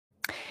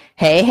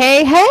Hey,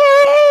 hey,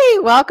 hey!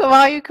 Welcome,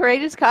 all you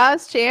courageous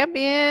cause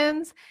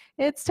champions.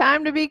 It's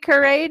time to be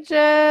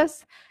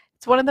courageous.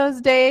 It's one of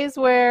those days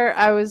where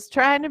I was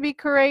trying to be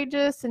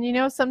courageous,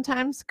 and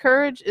sometimes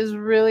courage is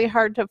really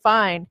hard to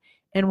find.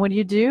 And what do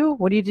you do?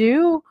 What do you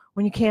do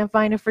when you can't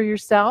find it for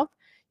yourself?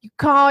 You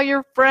call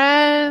your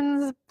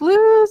friends,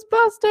 Blues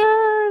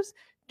Busters.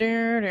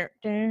 Blues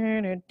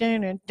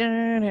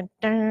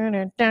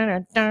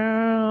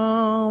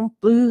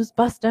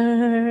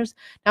Busters.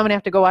 Now I'm gonna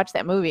have to go watch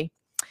that movie.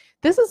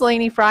 This is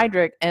Lainey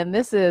Friedrich, and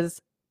this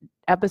is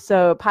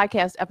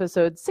podcast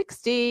episode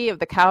 60 of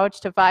the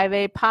Couch to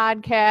 5A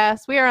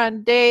podcast. We are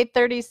on day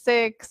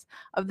 36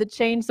 of the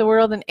Change the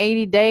World in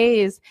 80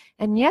 Days.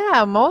 And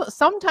yeah,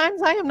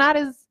 sometimes I am not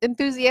as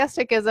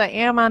enthusiastic as I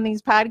am on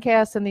these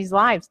podcasts and these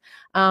lives.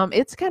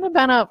 It's kind of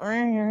been a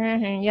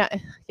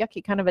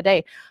yucky kind of a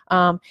day.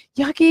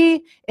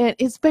 Yucky,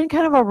 it's been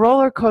kind of a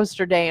roller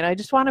coaster day, and I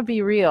just want to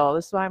be real.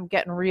 This is why I'm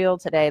getting real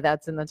today.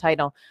 That's in the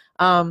title.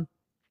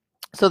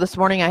 So this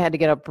morning I had to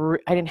get up.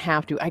 I didn't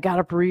have to. I got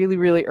up really,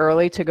 really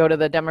early to go to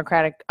the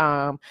Democratic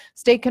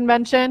state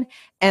convention,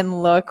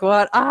 and look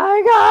what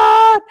I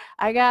got.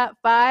 I got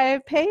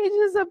 5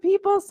 pages of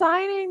people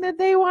signing that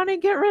they want to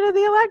get rid of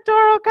the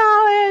Electoral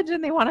College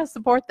and they want to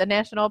support the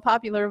National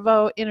Popular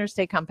Vote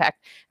Interstate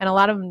Compact. And a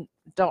lot of them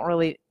don't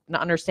really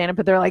understand it,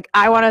 but they're like,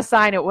 I want to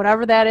sign it,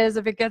 whatever that is.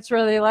 If it gets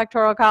rid of the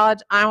Electoral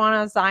College, I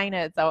want to sign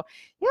it. So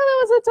yeah, that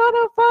was a ton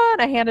of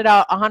fun. I handed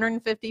out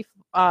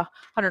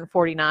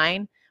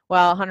 149.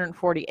 Well,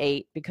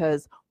 148,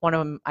 because one of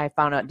them I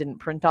found out didn't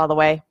print all the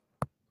way.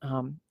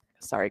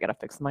 Sorry, got to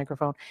fix the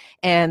microphone.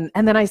 And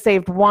then I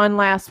saved one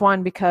last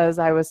one because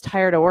I was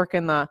tired of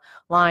working the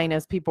line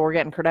as people were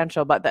getting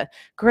credentialed. But the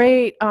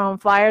great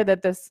flyer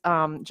that this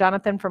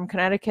Jonathan from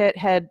Connecticut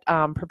had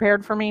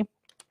prepared for me.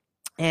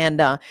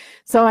 And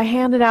so I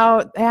handed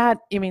out that.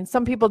 I mean,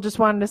 some people just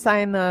wanted to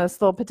sign this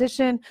little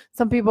petition.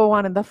 Some people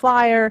wanted the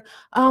flyer.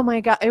 Oh,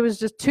 my God. It was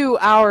just 2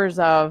 hours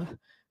of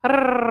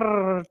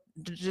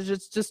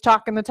just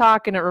talking the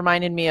talk, and it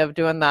reminded me of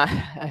doing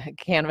the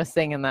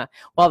canvassing and the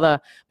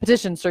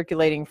petition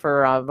circulating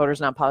for voters,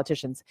 not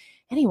politicians.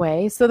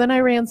 Anyway, so then I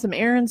ran some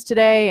errands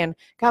today and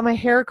got my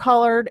hair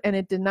colored, and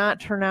it did not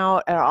turn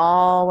out at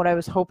all what I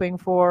was hoping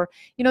for.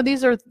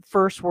 These are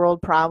first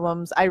world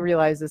problems. I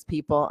realize this,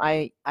 people.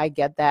 I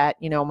get that.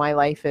 My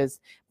life is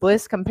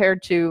bliss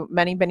compared to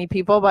many, many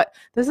people, but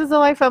this is the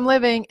life I'm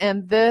living,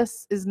 and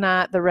this is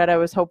not the red I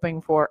was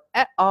hoping for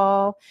at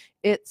all.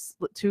 It's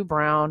too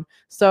brown.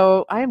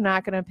 So I am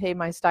not going to pay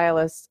my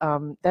stylist.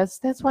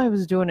 That's why I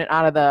was doing it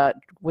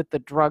with the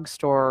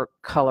drugstore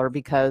color,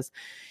 because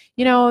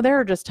there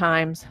are just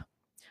times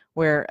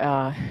where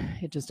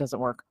it just doesn't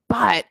work.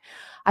 But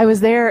I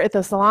was there at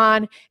the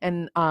salon,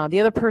 and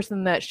the other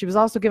person that she was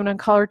also giving a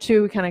color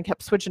to, we kind of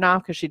kept switching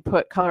off because she'd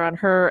put color on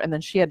her, and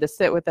then she had to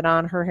sit with it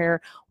on her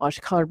hair while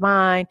she colored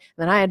mine. And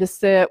then I had to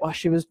sit while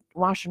she was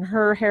washing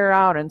her hair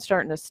out and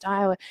starting to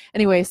style it.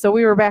 Anyway, so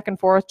we were back and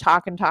forth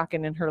talking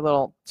in her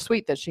little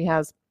suite that she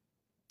has.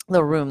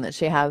 Little room that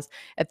she has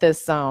at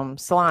this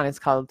salon. It's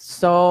called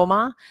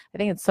Soma. I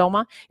think it's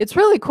Soma. It's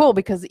really cool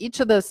because each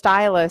of the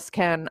stylists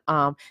can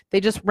they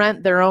just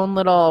rent their own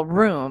little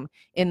room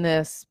in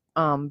this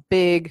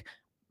big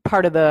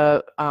part of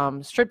the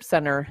strip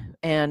center,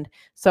 and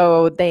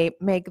so they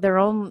make their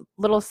own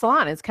little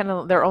salon. It's kind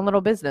of their own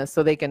little business,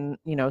 so they can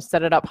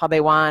set it up how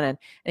they want. And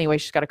anyway,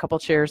 she's got a couple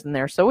chairs in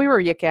there, so we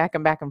were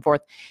yik-yakking back and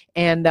forth.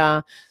 And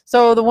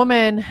so the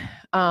woman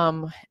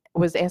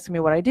was asking me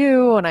what I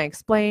do, and I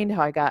explained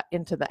how I got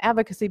into the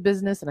advocacy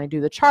business and I do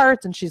the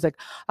charts, and she's like,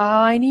 oh,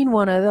 I need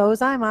one of those.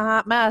 I'm a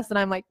hot mess. And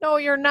I'm like, no,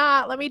 you're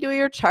not. Let me do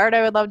your chart.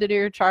 I would love to do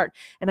your chart.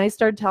 And I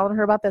started telling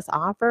her about this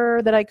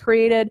offer that I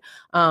created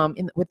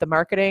with the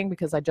marketing,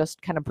 because I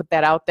just kind of put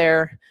that out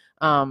there.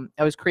 I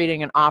was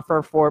creating an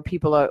offer for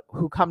people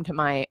who come to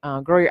my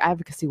Grow Your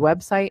Advocacy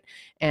website,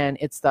 and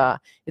it's an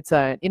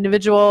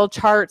individual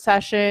chart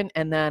session,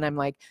 and then I'm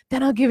like,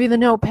 then I'll give you the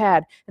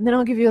notepad, and then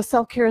I'll give you a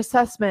self-care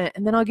assessment,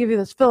 and then I'll give you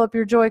this Fill Up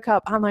Your Joy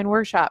Cup online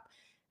workshop.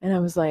 And I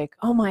was like,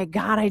 oh my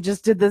God, I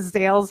just did the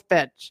sales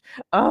pitch.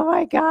 Oh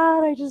my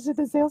God, I just did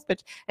the sales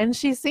pitch. And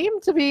she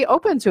seemed to be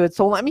open to it.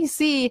 So let me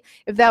see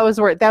if that was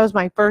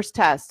my first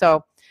test.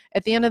 So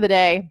at the end of the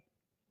day,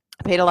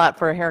 I paid a lot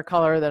for a hair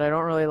color that I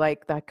don't really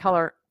like that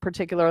color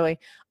particularly.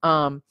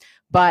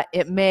 But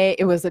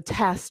it was a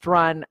test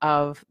run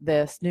of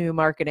this new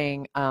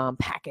marketing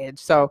package.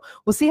 So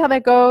we'll see how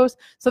that goes.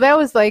 So that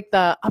was like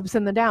the ups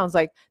and the downs.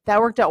 Like that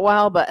worked out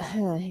well, but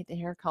I hate the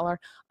hair color.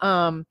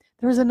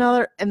 There was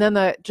another, and then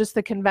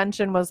the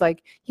convention was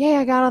like, yeah,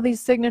 I got all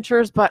these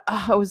signatures, but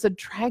it was a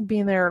drag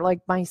being there, like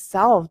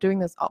myself, doing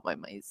this all by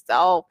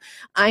myself.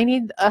 I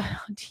need a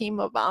team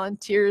of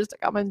volunteers to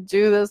come and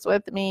do this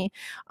with me.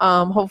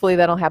 Hopefully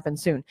that'll happen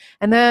soon.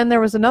 And then there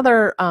was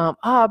another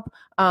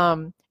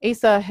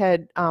Asa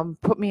had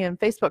put me in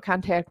Facebook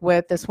contact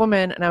with this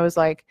woman, and I was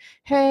like,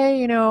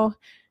 hey,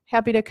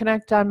 happy to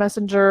connect on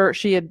Messenger.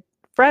 She had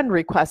friend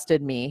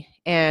requested me,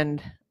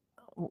 and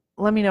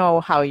let me know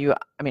how you,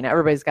 I mean,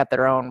 everybody's got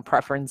their own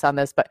preference on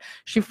this, but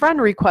she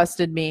friend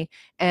requested me,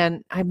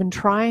 and I've been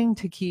trying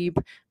to keep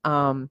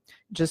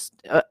just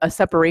a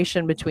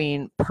separation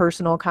between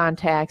personal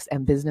contacts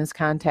and business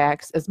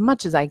contacts as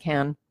much as I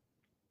can.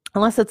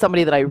 Unless it's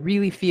somebody that I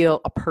really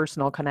feel a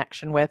personal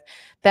connection with,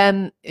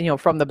 then,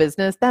 from the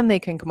business, then they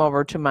can come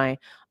over to my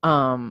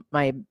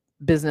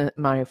business,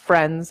 my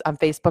friends on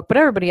Facebook. But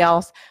everybody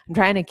else, I'm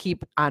trying to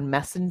keep on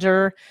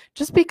Messenger,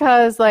 just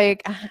because,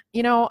 like,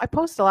 I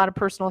post a lot of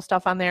personal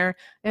stuff on there,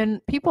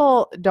 and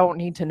people don't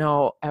need to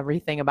know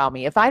everything about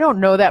me. If I don't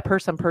know that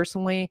person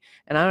personally,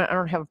 and I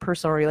don't have a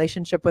personal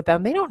relationship with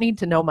them, they don't need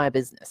to know my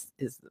business,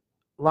 is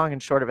long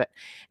and short of it.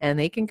 And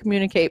they can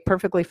communicate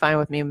perfectly fine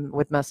with me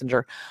with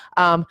Messenger.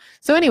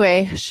 So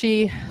anyway,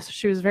 she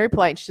was very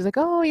polite. She's like,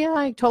 oh yeah,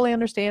 I totally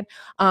understand.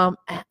 I'm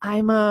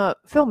a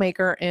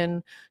filmmaker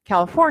in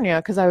California,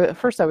 because at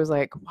first I was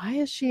like, why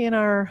is she in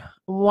our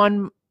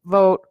one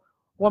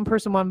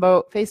person, one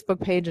vote Facebook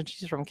page, and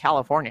she's from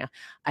California?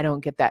 I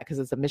don't get that, because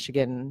it's a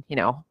Michigan,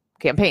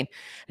 campaign.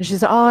 And she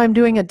said, oh, I'm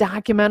doing a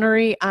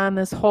documentary on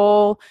this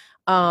whole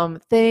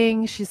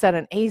thing. She said,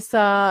 and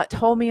Asa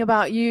told me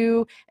about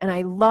you, and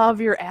I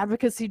love your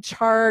advocacy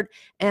chart.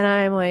 And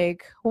I'm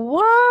like,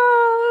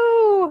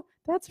 whoa,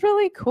 that's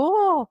really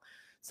cool.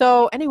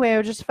 So anyway,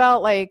 I just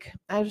felt like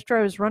after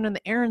I was running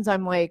the errands,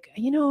 I'm like,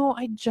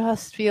 I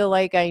just feel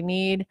like I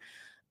need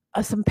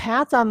some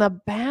pats on the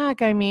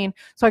back. I mean,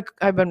 so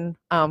I've been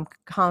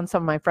calling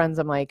some of my friends.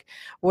 I'm like,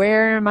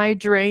 where am I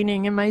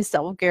draining in my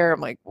self-care? I'm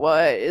like,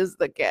 what is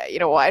the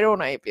why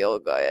don't I feel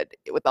good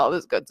with all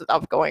this good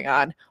stuff going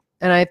on?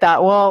 And I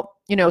thought, well,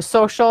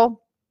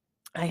 social,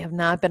 I have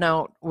not been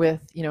out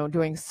with,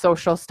 doing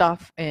social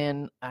stuff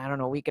in, I don't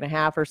know, a week and a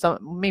half or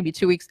something, maybe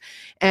 2 weeks.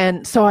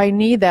 And so I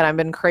need that. I've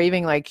been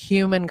craving like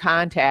human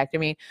contact. I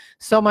mean,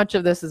 so much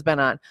of this has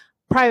been on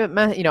private,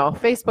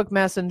 Facebook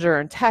Messenger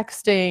and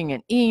texting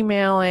and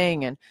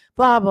emailing and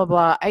blah, blah,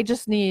 blah. I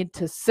just need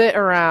to sit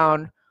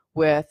around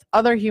with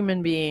other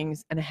human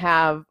beings and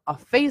have a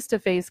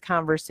face-to-face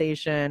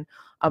conversation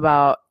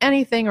about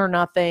anything or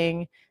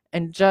nothing.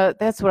 And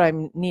that's what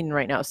I'm needing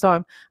right now.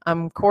 So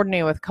I'm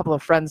coordinating with a couple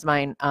of friends of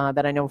mine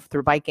that I know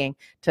through biking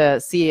to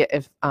see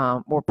if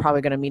we're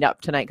probably going to meet up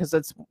tonight, because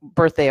it's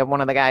birthday of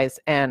one of the guys,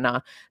 and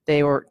a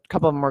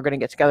couple of them were going to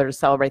get together to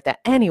celebrate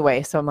that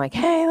anyway. So I'm like,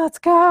 hey, let's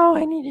go.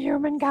 I need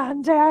human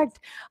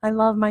contact. I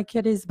love my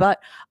kitties, but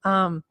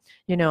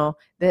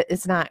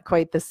it's not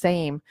quite the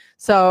same.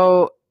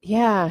 So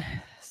yeah.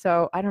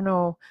 So I don't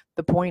know.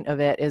 The point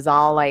of it is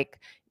all like,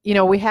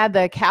 we had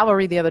the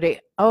cavalry the other day.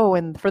 Oh,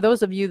 and for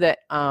those of you that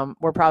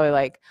were probably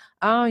like,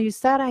 oh, you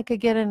said I could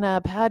get in a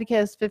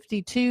podcast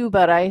 52,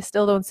 but I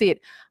still don't see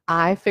it.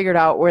 I figured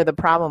out where the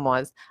problem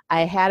was.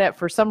 I had it,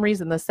 for some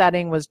reason, the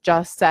setting was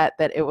just set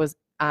that it was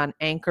on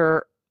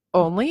Anchor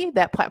only,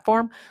 that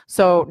platform.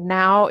 So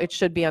now it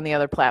should be on the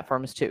other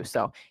platforms too.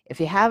 So if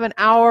you have an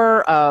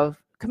hour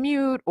of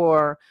commute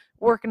or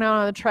working out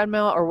on the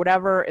treadmill or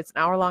whatever, it's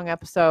an hour-long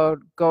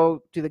episode,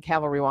 go do the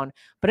cavalry one.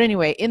 But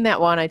anyway, in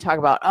that one, I talk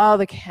about,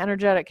 the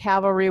energetic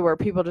cavalry, where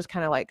people just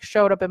kind of like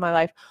showed up in my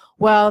life.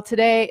 Well,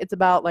 today it's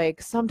about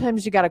like,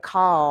 sometimes you got to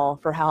call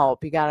for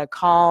help. You got to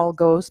call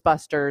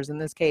Ghostbusters, in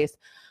this case,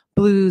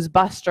 Blues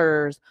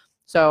Busters.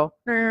 So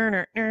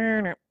I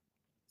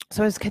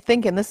was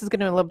thinking this is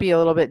going to be a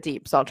little bit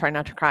deep, so I'll try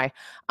not to cry.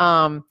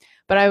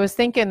 But I was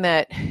thinking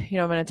that, I'm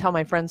going to tell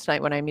my friends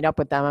tonight when I meet up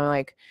with them, I'm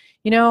like,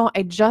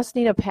 I just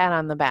need a pat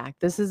on the back.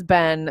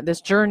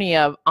 This journey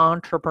of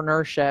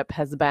entrepreneurship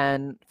has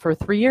been for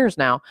 3 years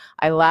now.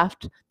 I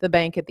left the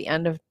bank at the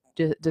end of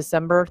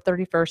December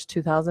 31st,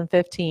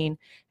 2015,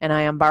 and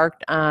I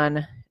embarked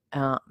on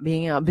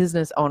being a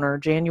business owner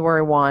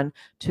January 1,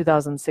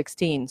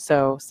 2016.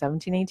 So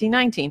 17, 18,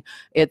 19,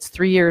 it's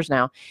 3 years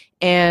now.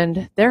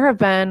 And there have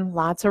been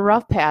lots of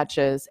rough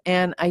patches,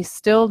 and I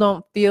still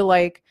don't feel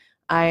like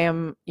I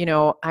am,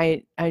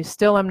 I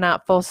still am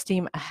not full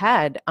steam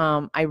ahead.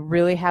 I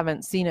really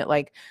haven't seen it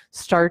like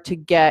start to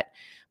get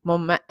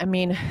I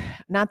mean,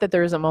 not that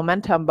there isn't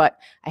momentum, but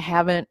I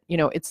haven't,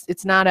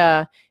 it's not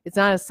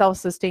a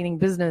self-sustaining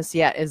business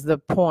yet is the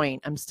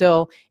point. I'm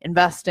still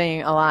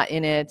investing a lot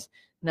in it,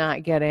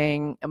 not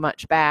getting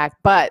much back,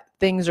 but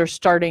things are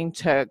starting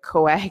to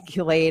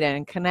coagulate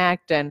and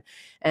connect, and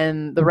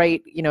the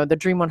right, the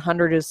Dream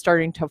 100 is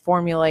starting to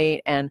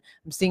formulate, and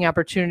I'm seeing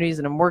opportunities,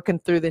 and I'm working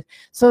through the,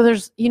 so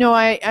there's,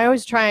 I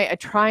always try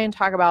and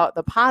talk about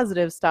the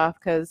positive stuff,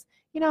 because,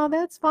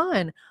 that's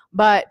fun,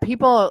 but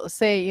people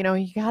say,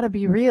 you got to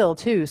be real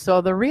too.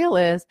 So the real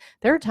is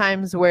there are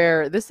times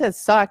where this has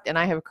sucked, and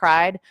I have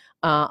cried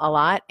a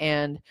lot,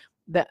 and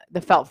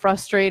the felt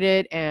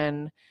frustrated,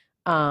 and,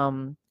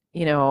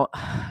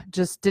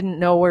 just didn't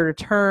know where to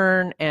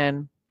turn,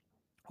 and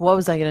what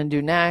was I going to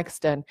do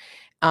next? And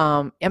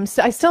I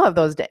still have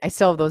those days. I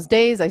still have those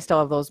days. I still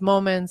have those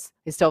moments.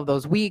 I still have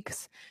those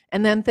weeks,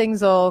 and then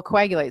things will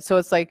coagulate. So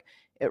it's like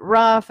it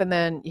rough, and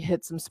then you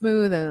hit some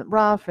smooth, and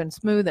rough and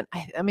smooth. And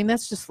I mean,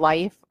 that's just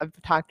life. I've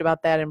talked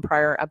about that in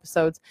prior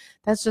episodes.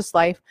 That's just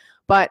life.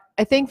 But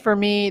I think for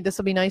me, this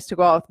will be nice to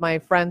go out with my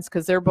friends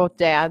because they're both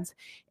dads.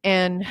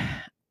 And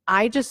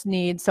I just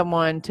need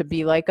someone to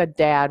be like a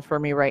dad for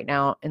me right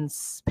now and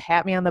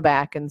pat me on the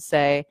back and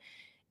say,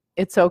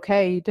 it's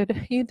okay.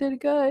 You did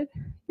good.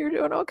 You're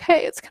doing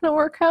okay. It's going to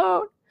work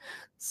out.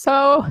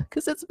 So,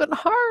 because it's been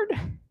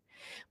hard.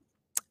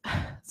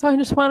 So I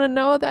just want to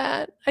know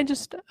that.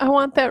 I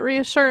want that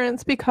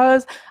reassurance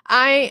because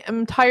I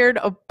am tired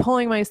of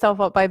pulling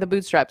myself up by the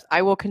bootstraps.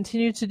 I will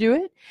continue to do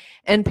it,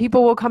 and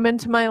people will come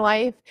into my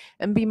life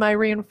and be my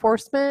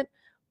reinforcement.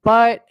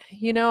 But,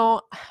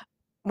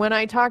 when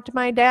I talk to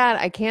my dad,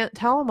 I can't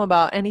tell him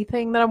about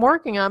anything that I'm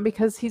working on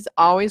because he's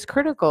always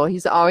critical.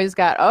 He's always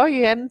got, oh,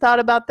 you hadn't thought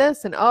about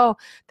this. And, oh,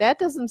 that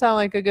doesn't sound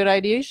like a good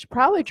idea. You should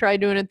probably try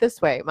doing it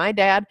this way. My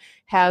dad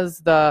has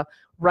the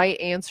right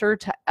answer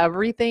to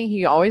everything.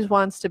 He always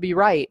wants to be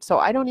right. So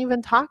I don't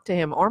even talk to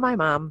him or my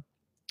mom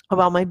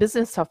about my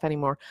business stuff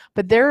anymore.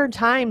 But there are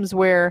times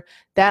where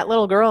that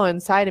little girl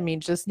inside of me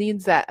just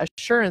needs that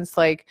assurance,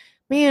 like,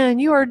 man,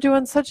 you are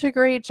doing such a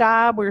great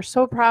job. We're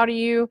so proud of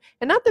you.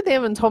 And not that they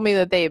haven't told me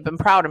that they've been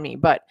proud of me,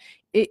 but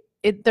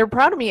they're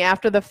proud of me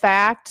after the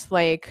fact,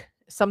 like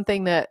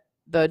something that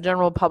the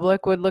general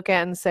public would look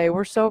at and say,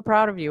 we're so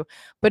proud of you.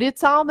 But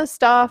it's all the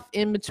stuff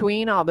in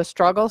between, all the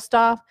struggle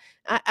stuff.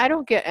 I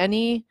don't get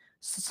any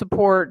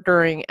support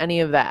during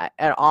any of that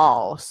at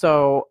all.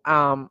 So,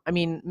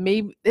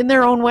 maybe in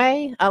their own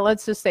way,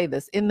 let's just say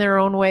this, in their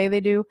own way they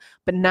do,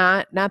 but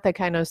not the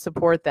kind of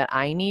support that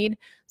I need.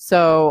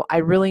 So I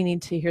really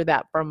need to hear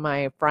that from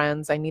my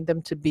friends. I need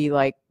them to be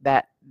like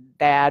that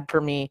dad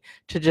for me,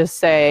 to just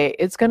say,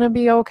 it's going to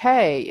be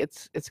okay.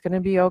 It's going to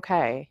be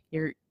okay.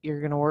 You're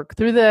going to work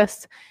through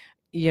this.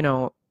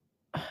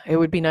 It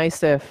would be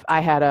nice if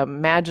I had a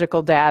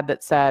magical dad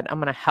that said, I'm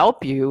going to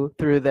help you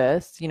through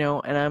this, and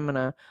I'm going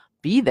to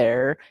be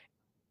there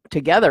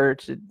together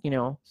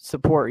to,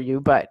 support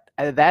you. But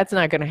that's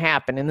not going to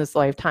happen in this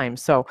lifetime.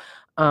 So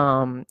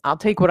I'll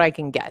take what I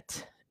can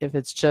get. If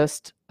it's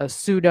just a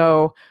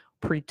pseudo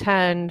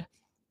pretend,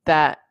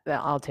 that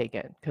I'll take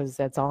it, because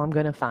that's all I'm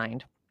going to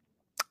find.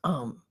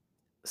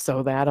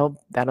 So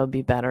that'll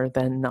be better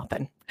than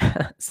nothing.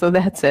 So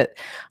that's it.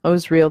 I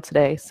was real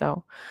today.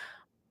 So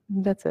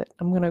that's it.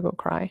 I'm going to go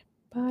cry.